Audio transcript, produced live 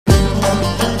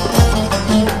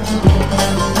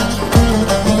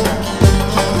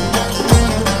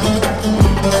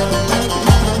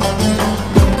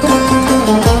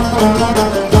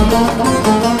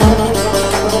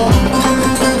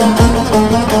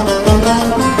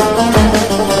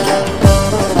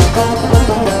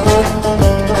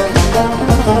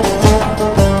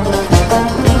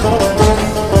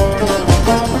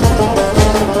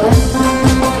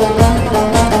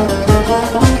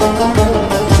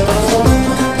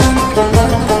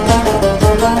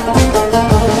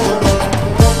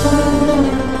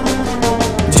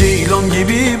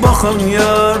bakan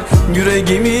yar,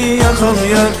 yüreğimi yakan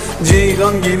yar,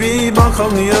 ceylan gibi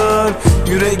bakan yar,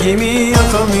 yüreğimi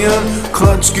yakan yar.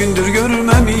 Kaç gündür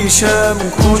görmemişem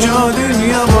koca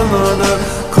dünya bana da,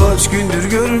 kaç gündür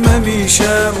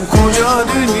görmemişem koca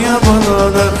dünya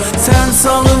bana da. Sen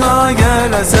salına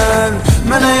gelesen,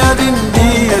 mene yarim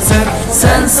diyesen,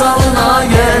 sen salına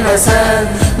gelesen,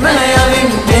 mene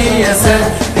yarim diyesen.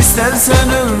 İstersen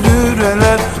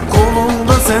öldüreler,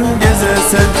 kolumda sen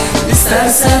gezesen,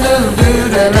 İstersen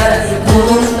öldüreler,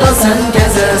 kolumda sen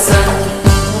gezesen.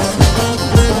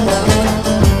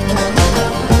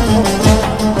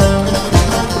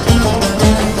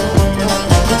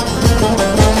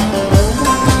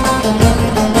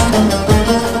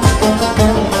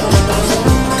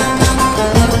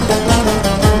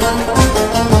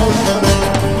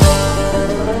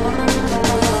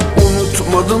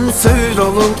 Unutmadım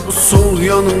sevdalım, sol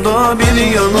yanımda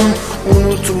bir yanım.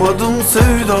 Unutmadım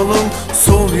sevdalım,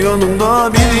 sol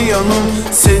yanımda bir yanım.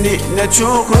 Seni ne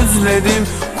çok özledim,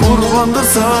 kurbandır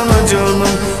sana canım.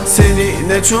 Seni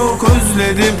ne çok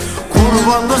özledim,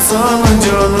 kurbandır sana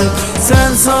canım.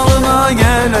 Sen salına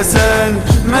gelesen,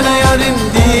 mene yarim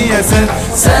diyesen,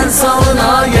 sen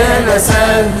salına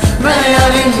gelesen, mene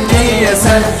yarim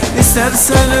diyesen.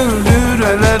 İstersen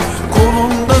öldüreler,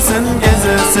 kolumda sen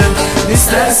gezesen,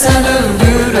 İstersen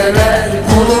öldüreler,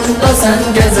 kolumda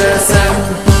sen gezesen.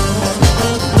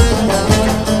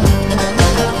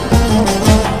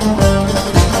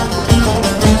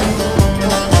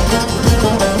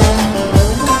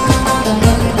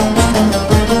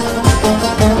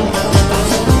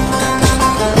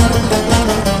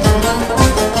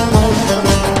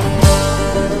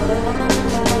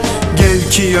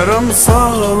 Gel ki yaram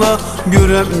sağla,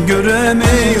 görem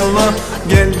yola.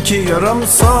 Gel ki yaram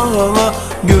sağla,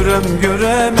 görem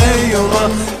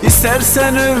yola.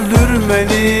 İstersen öldür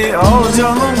beni, al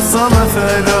canım sana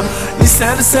feda.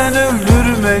 İstersen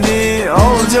öldür beni,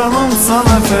 al canım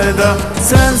sana feda.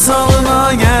 Sen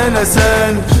salına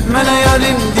gelesen, mene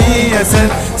yarim diyesen,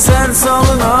 sen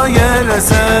salına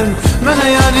gelesen,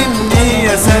 mene yarim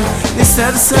diyesen.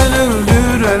 İstersen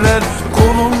öldüreler,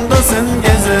 kolumda sen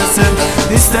gezesen,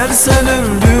 İstersen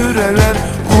öldüreler,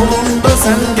 kolumda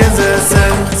sen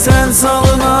gezesen. Sen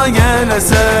salına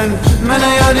gelesen,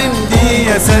 mene yarim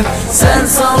diyesen, sen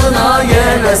salına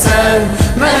gelesen,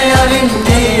 mene yarim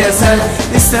diyesen.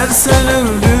 İstersen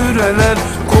öldüreler,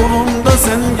 kolumda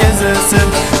sen gezesen,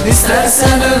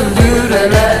 İstersen öldüreler.